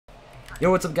Yo,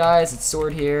 what's up guys, it's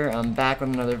Sword here. I'm back with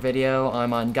another video.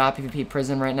 I'm on GotPvP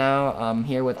Prison right now. I'm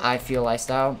here with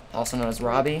IFeelIcedOut, also known as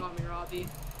Robbie. Call me Robbie.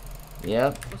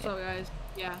 Yep. What's up guys?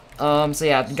 Yeah. So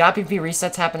yeah, GotPvP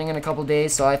reset's happening in a couple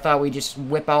days, so I thought we'd just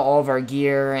whip out all of our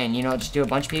gear and, you know, just do a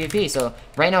bunch of PvP. So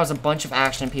right now is a bunch of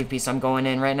action in PvP, so I'm going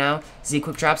in right now. Z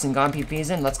Quick Traps and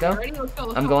GotPvP's in, let's go.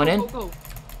 I'm going in.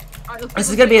 This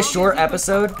is gonna be a short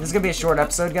episode. This is gonna be a short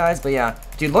episode, guys, but yeah.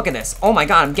 Dude, look at this. Oh my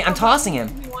god, I'm tossing him.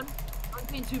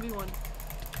 I'm playing 2v1.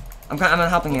 I'm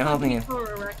helping you, helping you.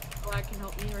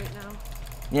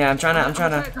 Yeah, I'm trying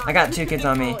to, I got two kids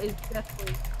on me.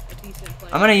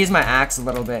 I'm gonna use my axe a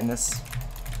little bit in this.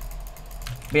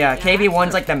 But yeah,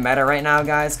 KV1's like the meta right now,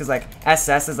 guys, because like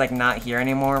SS is like not here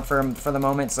anymore for the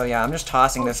moment. So yeah, I'm just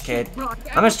tossing this kid.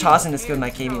 I'm just tossing this kid with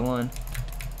my KV1.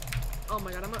 Oh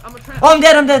my god, I'm gonna try. Oh, I'm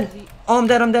dead, I'm dead. Oh, I'm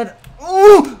dead, I'm dead.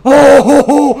 Ooh!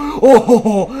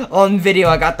 Oh, on video,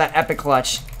 I got that epic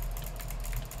clutch.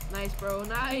 Nice, bro,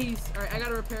 nice. Alright, I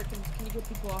gotta repair. Can you get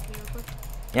people off me real quick?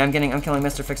 Yeah, I'm killing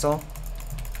Mr. Fixall.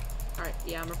 Alright,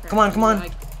 yeah, I'm repairing. Come on, come on.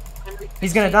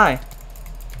 He's gonna die.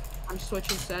 I'm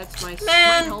switching sets. My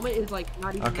helmet is like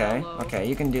not even that low. Okay,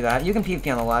 you can do that. You can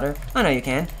PvP on the ladder. I know you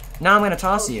can. Now I'm gonna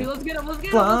toss you. Let's get him,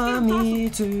 Fly me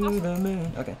to the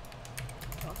moon. Okay.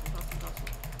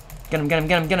 Get him.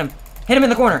 Hit him in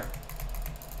the corner.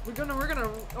 We're gonna.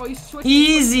 Oh, he's switching.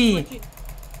 Easy.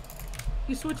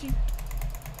 He's switching.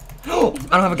 Oh, I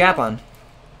don't have a gap on.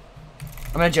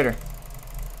 I'm gonna jitter. You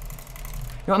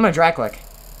know, I'm gonna drag click.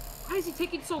 Why is he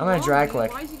taking so long? I'm gonna drag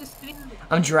click. Why is he just sitting there?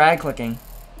 I'm drag clicking.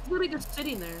 He's literally just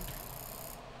sitting there.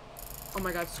 Oh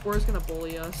my god, Square's gonna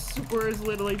bully us. Square's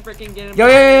literally freaking getting.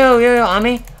 Yo, on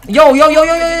me. Yo. You're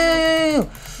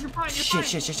fine.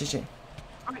 Shit.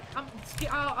 Alright,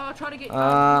 I'll try to get.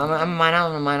 I'm mine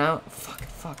out. Fuck.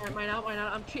 Alright, mine out.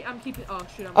 I'm keeping. Oh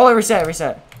shoot. I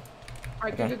reset.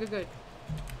 Alright, Okay. good.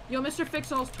 Yo, Mr.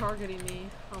 Fixall's targeting me.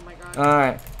 Oh my god.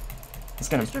 Alright. Let's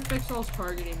get him. Mr. Fixall's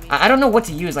targeting me. I don't know what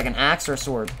to use, like an axe or a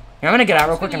sword. Here, I'm gonna get out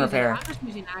real quick and repair. I'm just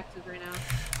using axes right now.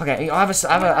 Okay, I have a.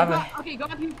 Okay,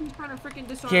 GotPvP's trying to freaking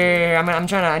disarm. Here,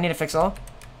 I need to fix all.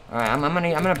 Alright, I'm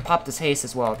gonna pop this haste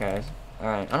as well, guys.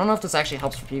 Alright, I don't know if this actually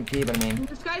helps for PvP, but I mean.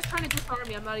 This guy's trying to disarm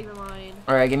me, I'm not even lying.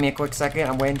 Alright, give me a quick second.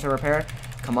 I'm waiting to repair.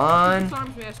 Come on.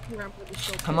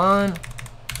 Come on.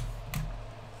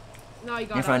 No, you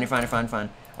got You're fine.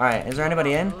 Alright, is there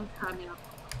anybody in?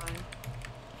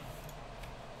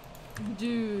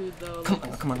 Dude, though.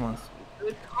 Come on.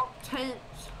 Tense.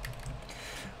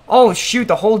 Oh shoot,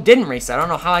 the hole didn't reset. I don't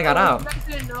know how I got out.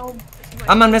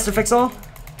 I'm on Mr. Fixall.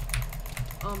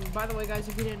 By the way, guys,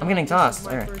 if you didn't know, I'm getting tossed.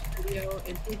 This is my first video,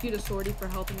 and thank you to Swordy for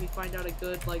helping me find out a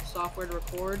good like software to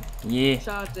record. Yeah.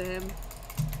 Shout out to him.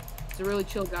 He's a really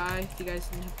chill guy. If you guys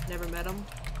have never met him,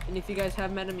 and if you guys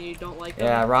have met him and you don't like him,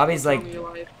 yeah, Robbie's like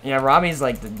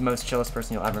the most chillest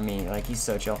person you'll ever meet. Like, he's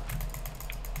so chill.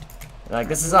 Like,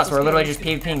 this is us. We're literally just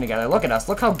PvPing together. Look at us.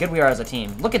 Look how good we are as a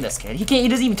team. Look at this kid. He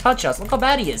doesn't even touch us. Look how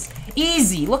bad he is.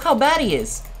 Easy. Look how bad he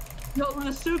is. Yo,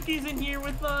 Nasuki's in here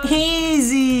with us.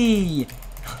 Easy.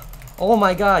 Oh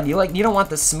my god. You don't want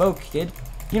the smoke, kid.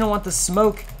 You don't want the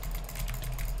smoke.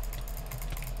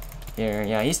 Here,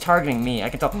 yeah, he's targeting me. I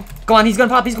can tell. Go on, he's gonna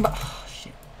pop. Oh,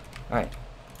 shit. Alright.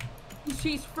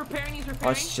 He's repairing.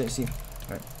 Oh, shit, see.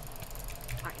 Alright.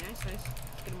 Alright, nice.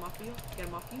 Get him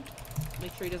off you.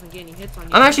 Make sure he doesn't get any hits on you.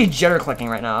 I'm actually jitter clicking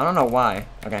right now. I don't know why.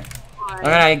 Okay. I'm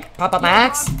gonna pop up my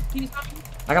axe.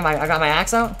 I got my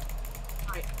axe out.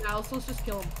 Alright, now let's just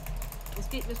kill him. Let's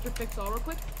get Mr. Fixall real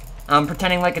quick. I'm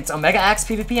pretending like it's Omega Axe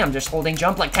PvP. I'm just holding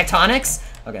jump like Tectonics.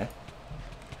 Okay.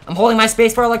 I'm holding my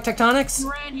spacebar like Tectonics.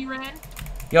 He ran.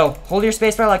 Yo, hold your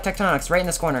spacebar like Tectonics right in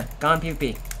this corner. Gone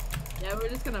PvP. Yeah, we're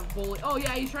just gonna bully. Oh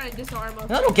yeah, he's trying to disarm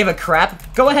us. I don't give a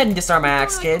crap. Go ahead and disarm my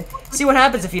axe, kid. See what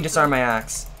happens if you disarm my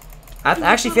axe. I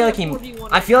actually feel like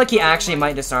he actually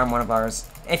might disarm one of ours.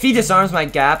 If he disarms my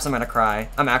gaps, I'm gonna cry.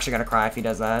 I'm actually gonna cry if he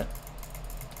does that.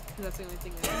 That's the only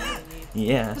thing that we ever need.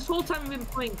 Yeah. This whole time we've been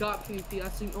playing GotPvP,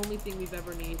 that's the only thing we've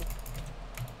ever need.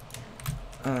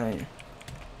 Alright.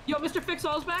 Yo, Mr.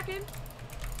 Fixall's back in.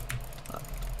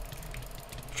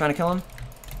 Trying to kill him.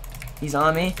 He's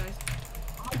on me. Nice.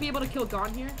 I might be able to kill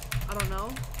Gon here. I don't know.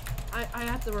 I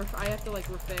have to like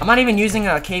reface. I'm not even using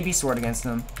a KB sword against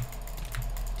him.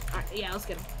 Alright, yeah, let's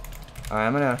get him. Alright,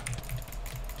 I'm gonna.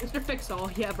 Mr.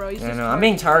 Fixall, yeah, bro. He's yeah, no, I'm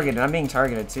being targeted. I'm being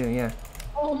targeted too. Yeah.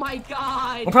 Oh my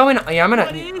god. Well, probably not. Yeah,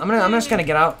 I'm just gonna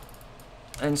get out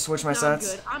and switch my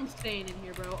sets. I'm good. I'm staying in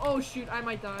here, bro. Oh shoot, I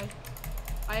might die.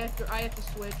 I have to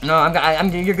switch. No,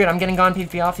 you're good. I'm getting gone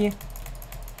PvP off you.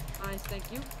 Nice,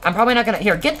 thank you. I'm probably not gonna.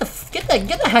 Here, get the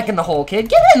heck in the hole, kid.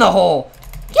 Get in the hole.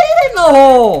 Get in the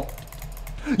hole.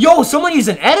 Yo, someone used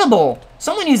an edible.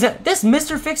 Someone used it. This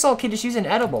Mr. Fix-All kid just used an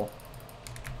edible.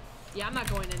 Yeah, I'm not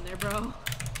going in there, bro.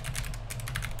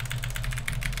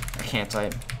 I can't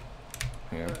type.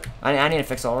 Here. I need to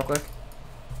fix all real quick.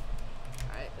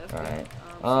 Alright, that's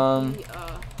Alright. good.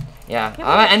 Yeah,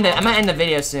 I'm gonna end the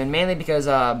video soon, mainly because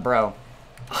bro,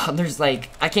 there's like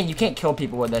you can't kill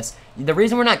people with this. The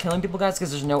reason we're not killing people, guys, is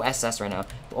because there's no SS right now.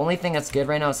 The only thing that's good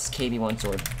right now is this KB1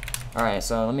 sword. Alright,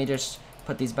 so let me just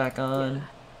put these back on.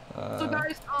 So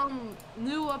guys,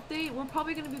 new update. We're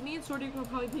probably gonna be me and Sorty will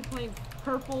probably be playing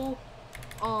purple.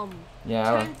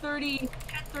 Yeah. 10:30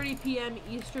 p.m.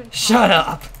 Eastern time. Shut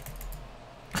up.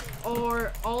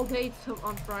 Or all day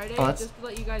on Friday, just to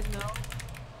let you guys know.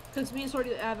 Because me and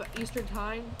Sorty have Eastern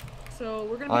time, so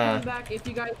we're gonna be coming back. If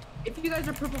you guys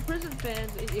are Purple Prison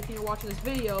fans, if you're watching this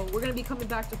video, we're gonna be coming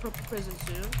back to Purple Prison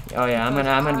soon. Oh yeah, I'm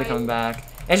gonna be coming back.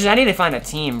 It's just I need to find a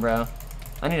team, bro.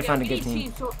 I need to find a good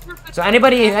team. So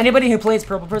anybody who plays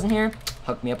Purple Prison here,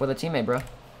 hook me up with a teammate, bro.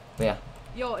 But yeah.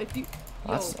 Yo, if you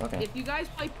okay. if you guys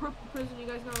play Purple Prison, you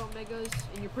guys know Omegas,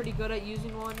 and you're pretty good at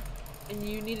using one, and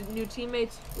you need new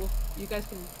teammates, well, you guys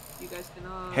can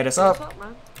hit us up,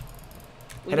 man.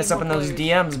 Hit us up in those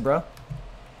DMs, bro.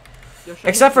 Yo,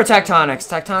 Except for Tectonics.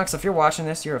 Tectonics, if you're watching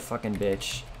this, you're a fucking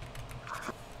bitch.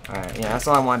 Alright, yeah, that's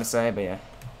all I wanted to say, but yeah.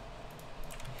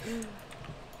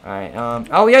 Alright,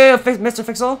 oh yeah, Mr.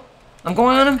 Fix-All. I'm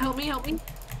going on him. Help me.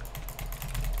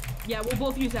 Yeah, we'll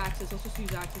both use axes. Let's just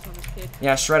use axes on this kid.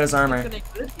 Yeah, shred his armor. This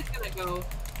kid's gonna go.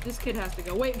 This kid has to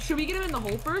go. Wait, should we get him in the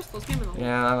hole first? Let's get him in the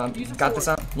hole. Yeah, got this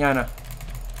out. Yeah, I know.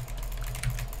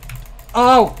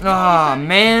 Oh,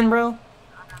 man, bro.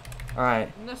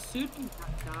 Alright. And the suit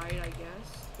died, I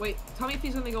guess. Wait, tell me if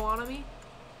he's gonna go on me.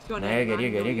 He's going no, you're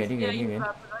good.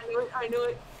 I knew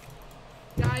it.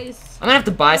 Guys. I'm gonna have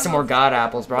to buy some more God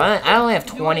apples, bro. I only have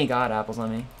 20 God apples on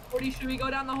me. Should we go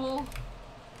down the hole?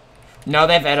 No,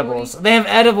 they have edibles. They have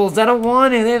edibles. I don't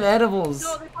want it. They have edibles.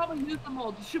 No, they probably use them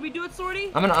all. Should we do it,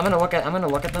 Sorty? I'm gonna look at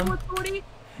them.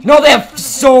 No, they have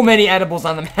so many edibles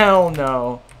on them. Hell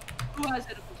no. Who has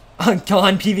edibles?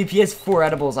 God, PvP has 4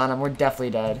 edibles on them. We're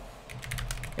definitely dead.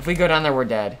 If we go down there, we're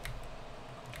dead.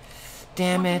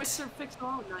 Damn it. Mr.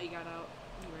 Fix-All. No, you got out.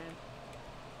 He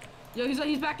ran. Yo,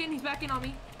 he's back in. He's back in on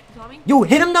me. He's on me. Yo,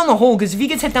 hit him down the hole, because if he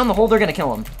gets hit down the hole, they're gonna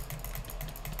kill him.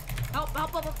 Help.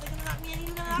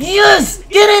 Yes!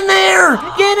 Get in there!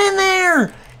 Get in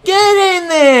there! Get in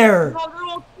there!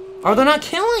 Oh, they're not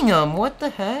killing him. What the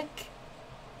heck?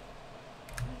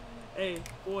 Hey,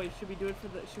 boys, should we do it for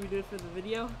the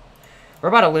video? We're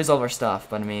about to lose all of our stuff,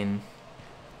 but I mean...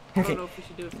 I don't know if we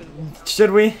should do it for the video.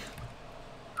 Should we?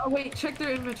 Oh, wait, check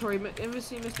their inventory.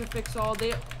 Embassy, Mr. Fix-All.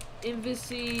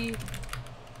 Embassy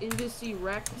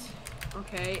wrecked.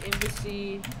 Okay,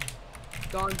 Embassy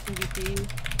gone PvP.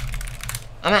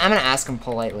 I'm gonna ask him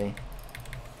politely.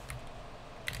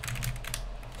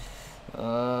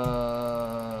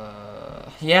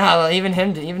 Yeah, even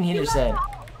he just said.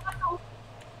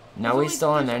 No, he's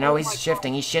still in there. No, he's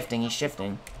shifting.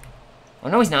 Oh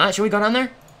no, he's not. Should we go down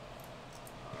there?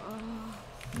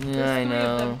 Yeah, I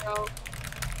know.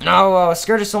 No,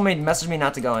 Scourge just told me, messaged me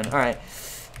not to go in. All right,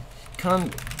 come.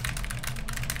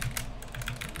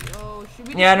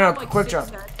 Yeah, no, quick drop.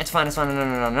 It's fine.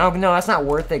 No, that's not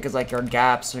worth it because like our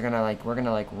gaps are gonna we're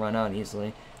gonna run out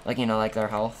easily. Like like their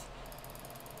health.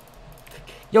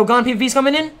 Yo, Gone PvP's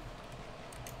coming in.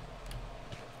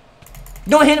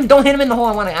 Don't hit him in the hole.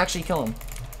 I want to actually kill him.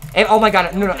 Oh my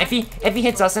god, no. If he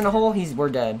hits us in the hole, we're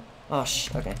dead. Oh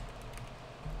okay.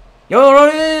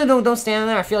 Yo, don't stand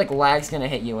there. I feel like Lag's gonna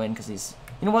hit you in because he's.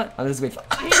 You know what? Oh, this is great.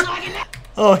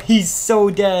 Oh, he's so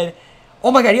dead. Oh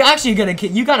my god, you're actually gonna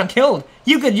kill. You got him killed.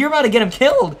 You're about to get him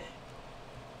killed.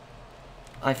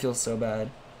 I feel so bad.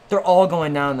 They're all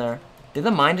going down there. Did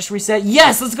the mine just reset?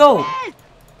 Yes, let's go. Yes!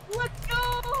 Let's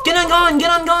go. Get on Gone. Get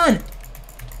on Gone.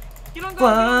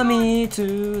 Fly me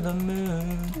to the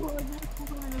moon.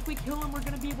 If we kill him, we're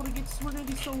gonna be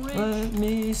so rich. Let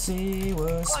me see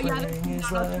what spring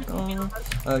is like on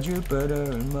Jupiter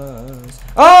and Mars.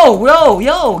 Oh,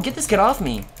 yo, get this kid off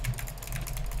me.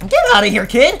 Get out of here,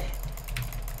 kid.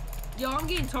 Yo, I'm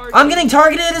getting targeted. I'm getting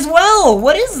targeted as well.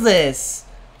 What is this?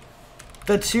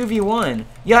 The 2v1.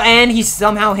 Yeah, and he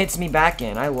somehow hits me back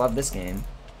in. I love this game.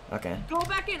 Okay. Go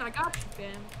back in. I got you,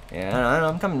 fam. Yeah, I know.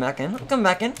 I'm coming back in.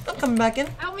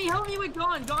 Help me with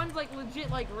Gone. Gone's legit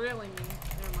railing me.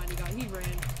 Never mind, he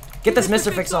ran. Get this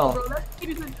Mr. Fix-All. Bro, that kid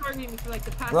has been targeting me for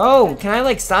the past. Bro, can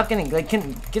I stop getting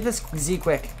get this Z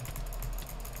quick.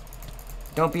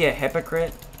 Don't be a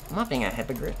hypocrite. I'm not being a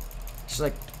hypocrite. She's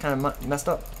kind of messed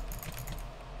up.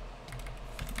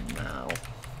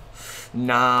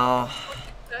 No.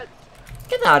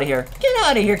 Get out of here. Get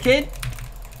out of here, kid.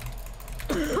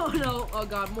 Oh no. Oh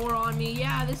god, more on me.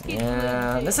 Yeah, this kid's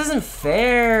Yeah, this isn't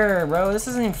fair, bro. This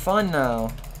isn't even fun, though.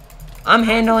 I'm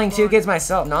handling 2 kids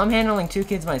myself. No, I'm handling 2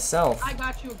 kids myself. I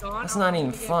got you, Gone. That's not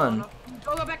even fun.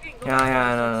 Go back in.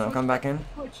 Yeah, no. Come back in.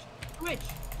 Switch.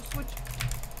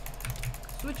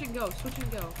 Switch and go.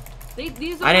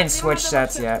 I didn't switch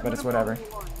sets yet, but it's whatever.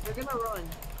 They're gonna run.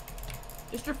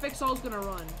 Mr. Fixall's gonna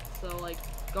run. So, like,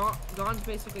 Gone's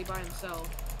basically by himself.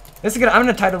 This is good. I'm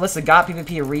gonna title this the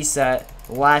GotPvP reset,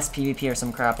 last PvP or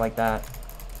some crap like that.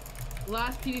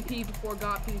 Last PvP before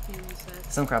GotPvP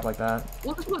reset. Some crap like that.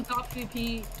 We'll just put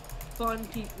GotPvP,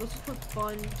 let's just put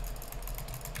fun,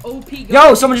 OP.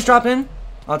 Yo, someone just dropped in.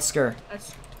 Oh, it's Skur.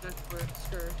 That's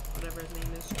Skur, whatever his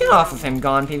name is. Get off of him,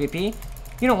 Gone PvP.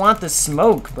 You don't want the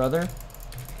smoke, brother.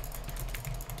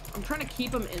 I'm trying to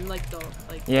keep him in like the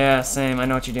Yeah, same. I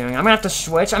know what you're doing. I'm gonna have to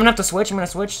switch. I'm gonna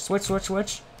switch. Switch.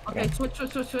 Okay, switch.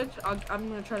 I'm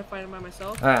gonna try to fight him by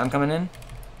myself. All right, I'm coming in.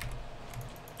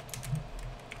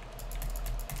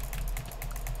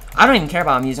 I don't even care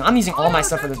about I'm using all my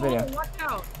stuff for this video. Watch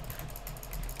out.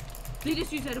 They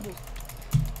just use edibles.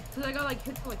 Cause I got like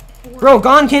hit for like 4. Bro,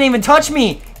 Gone can't even touch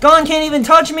me. Gone can't even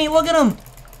touch me. Look at him.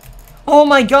 Oh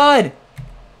my god.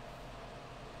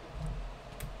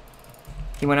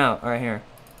 He went out. All right, here.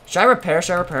 Should I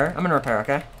repair? I'm gonna repair,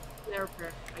 okay? Yeah,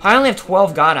 repair. I only have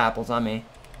 12 God apples on me.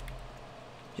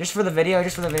 Just for the video, I'm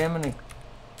gonna...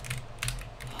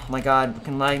 Oh my god,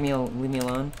 can leave me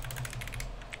alone?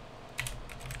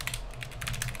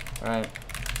 Alright.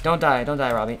 Don't die,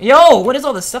 Robbie. Yo, what is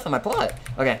all this stuff in my plot?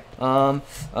 Okay, God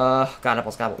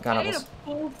apples. I need a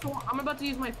full thorn. I'm about to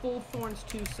use my full thorns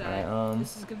 2 set. Alright,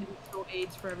 this is gonna be so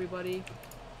AIDS for everybody.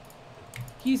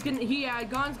 Gone's gonna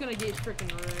get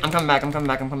freaking red. I'm coming back.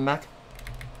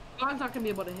 Gone's not gonna be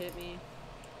able to hit me.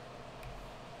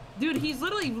 Dude, he's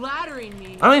literally laddering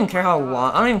me. I don't even care how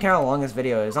long this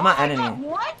video is. I'm not editing.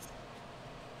 What?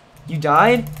 You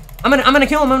died? I'm gonna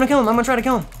kill him. I'm gonna try to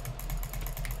kill him.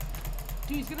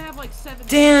 Dude, he's gonna have like 7.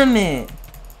 Damn it.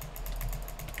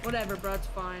 Whatever, bro. It's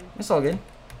fine. It's all good.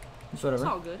 It's whatever.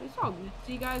 It's all good.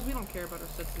 See, guys, we don't care about our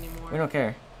sets anymore. We don't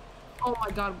care. Oh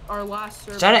my god, our last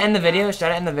server. Should I end the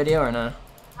video? Or no?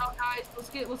 No, guys,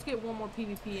 let's get one more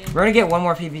PvP in. We're gonna get one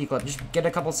more PvP clip. Just get a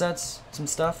couple sets, some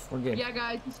stuff. We're good. Yeah,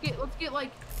 guys, let's get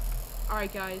like. All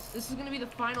right, guys, this is gonna be the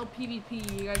final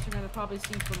PvP you guys are gonna probably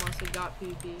see from us at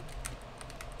GotPvP.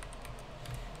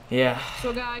 Yeah.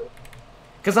 So, guys.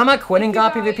 Cause I'm not quitting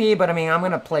GotPvP, but I mean I'm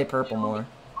gonna play purple more.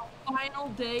 A final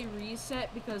day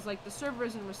reset because like the server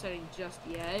isn't resetting just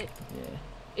yet. Yeah.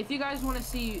 If you guys want to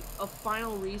see a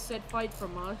final reset fight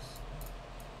from us.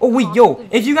 Oh wait, yo!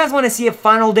 If you guys want to see a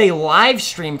final day live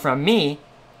stream from me,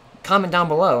 comment down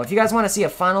below. If you guys want to see a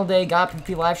final day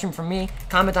GotPvP live stream from me,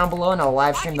 comment down below and I'll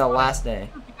live stream the last day.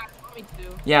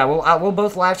 Yeah, we'll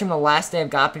both live stream the last day of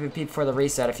GotPvP before the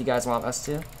reset if you guys want us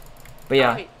to. But yeah.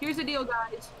 Alright, here's the deal,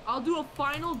 guys. I'll do a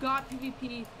final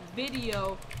GotPvP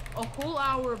video, a whole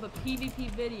hour of a PvP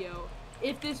video,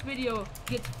 if this video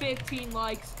gets 15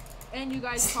 likes. And you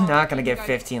guys it's not gonna get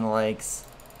 15 likes.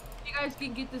 You guys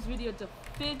can get this video to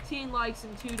 15 likes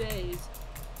in 2 days.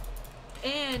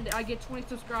 And I get 20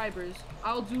 subscribers.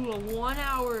 I'll do a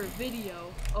 1-hour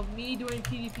video of me doing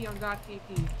PvP on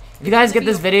GotPvP. If you guys get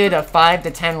this video to 5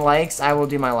 to 10 likes, I will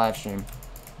do my live stream.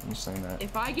 I'm just saying that.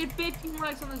 If I get 15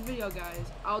 likes on this video, guys,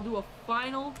 I'll do a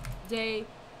final day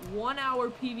 1-hour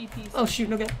PvP. Oh shoot,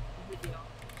 no good. Video.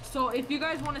 So if you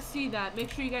guys want to see that,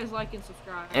 make sure you guys like and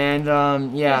subscribe.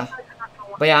 And yeah,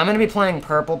 but yeah, I'm gonna be playing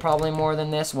purple probably more than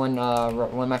this when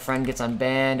my friend gets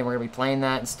unbanned, and we're gonna be playing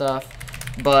that and stuff.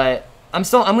 But I'm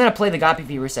gonna play the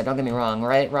GotPvP reset. Don't get me wrong,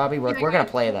 right, Robbie? We're gonna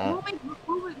play that.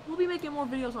 We'll be making more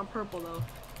videos on purple though.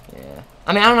 Yeah.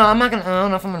 I mean, I don't know. I don't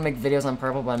know if I'm gonna make videos on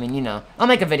purple, but I mean, you know, I'll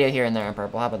make a video here and there on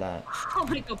purple. How about that? I'll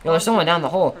make a. Yo, there's someone down the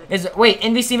hole. Wait,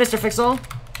 NBC, Mr. Fixall?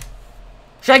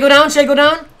 Should I go down?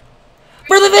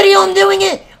 For the video, I'm doing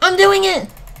it!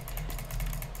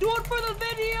 Do it for the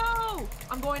video!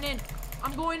 I'm going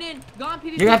in. Gone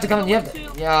PvP. You have to come.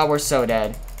 Yeah, we're so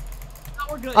dead. No,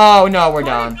 we're good. Oh no, we're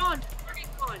down.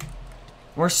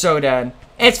 We're so dead.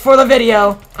 It's for the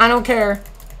video. I don't care.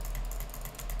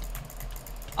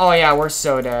 Oh yeah, we're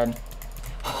so dead.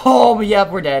 Oh yep,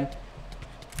 we're dead.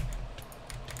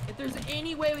 If there's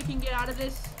any way we can get out of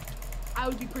this, I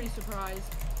would be pretty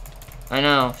surprised. I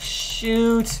know.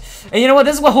 Shoot. And you know what?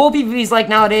 This is what whole PvP is like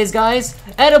nowadays, guys.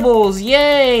 Edibles.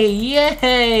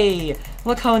 Yay.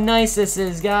 Look how nice this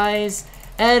is, guys.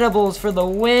 Edibles for the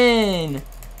win.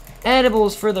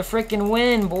 Edibles for the frickin'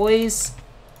 win, boys.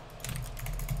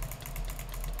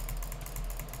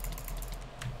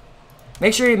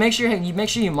 Make sure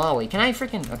you molly. Can I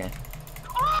freaking okay?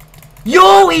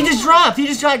 Yo, he just dropped.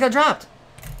 Got dropped.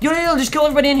 Yo, just kill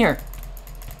everybody in here.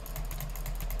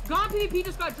 GotPvP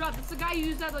just got dropped. That's the guy who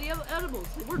used that yellow edibles.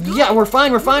 Yeah, we're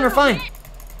fine.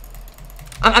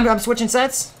 I'm switching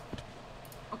sets.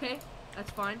 Okay, that's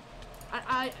fine.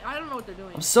 I don't know what they're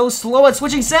doing. I'm so slow at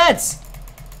switching sets.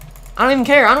 I don't even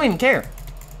care.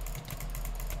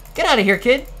 Get out of here,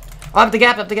 kid. Oh, up the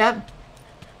gap.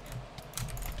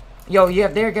 Yo,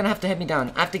 they're gonna have to hit me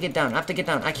down. I have to get down. I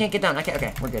can't get down.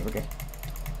 Okay, we're good.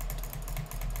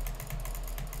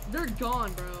 They're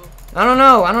gone, bro. I don't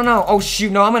know. Oh,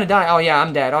 shoot. No, I'm gonna die. Oh, yeah,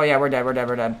 I'm dead. Oh, yeah, we're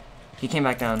dead. He came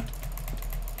back down.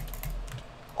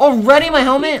 Already my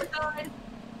helmet?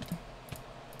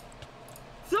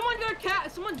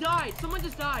 Someone died. Someone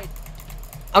just died.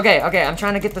 Okay, I'm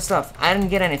trying to get the stuff. I didn't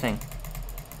get anything.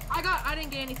 I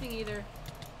didn't get anything either.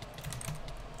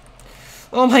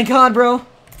 Oh my god, bro.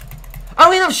 I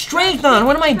don't even have strength on.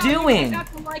 What am I doing? You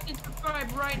have to like and subscribe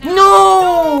right now.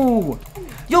 No!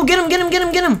 Yo, get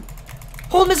him.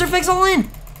 Hold Mr. Fix all in.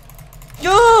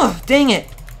 Yo, dang it.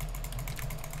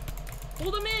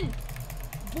 Hold him in.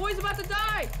 Boy's about to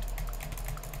die.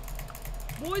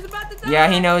 Yeah,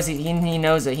 he knows it. He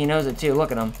knows it too.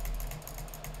 Look at him.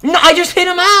 No, I just hit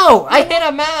him out.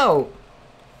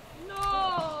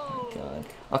 No. God.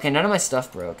 Okay, none of my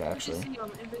stuff broke actually.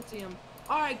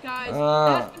 Alright, guys.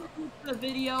 That's gonna do for the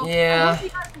video. Yeah. I hope you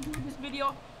guys enjoyed this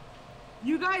video.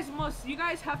 You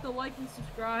guys have to like and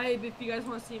subscribe if you guys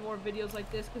want to see more videos like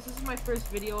this, because this is my first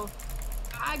video.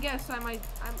 I guess I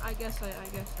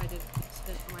did.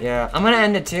 Yeah, I'm gonna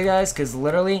end it too, guys, because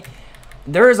literally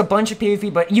there is a bunch of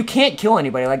PvP, but you can't kill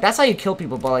anybody. Like, that's how you kill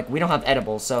people, but like we don't have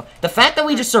edibles. So the fact that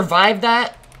we just survived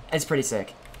that is pretty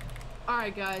sick.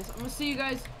 Alright, guys. I'm gonna see you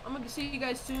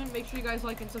guys soon. Make sure you guys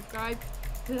like and subscribe.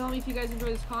 Tell me if you guys enjoy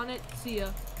this content. See ya.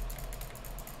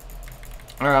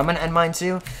 Alright, I'm gonna end mine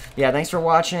too. Yeah, thanks for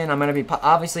watching. I'm gonna be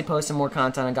obviously posting more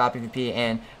content on GotPvP,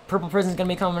 and Purple Prison's gonna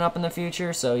be coming up in the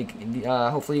future, so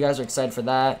hopefully you guys are excited for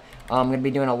that. I'm gonna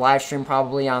be doing a live stream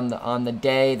probably on the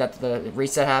day that the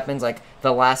reset happens, like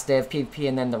the last day of PvP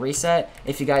and then the reset.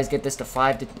 If you guys get this to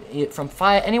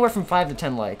anywhere from 5 to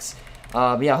 10 likes.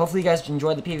 But yeah, hopefully you guys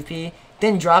enjoyed the PvP.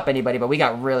 Didn't drop anybody, but we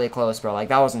got really close, bro. Like,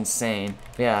 that was insane.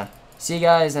 But yeah, see you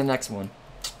guys in the next one.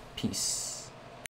 Peace.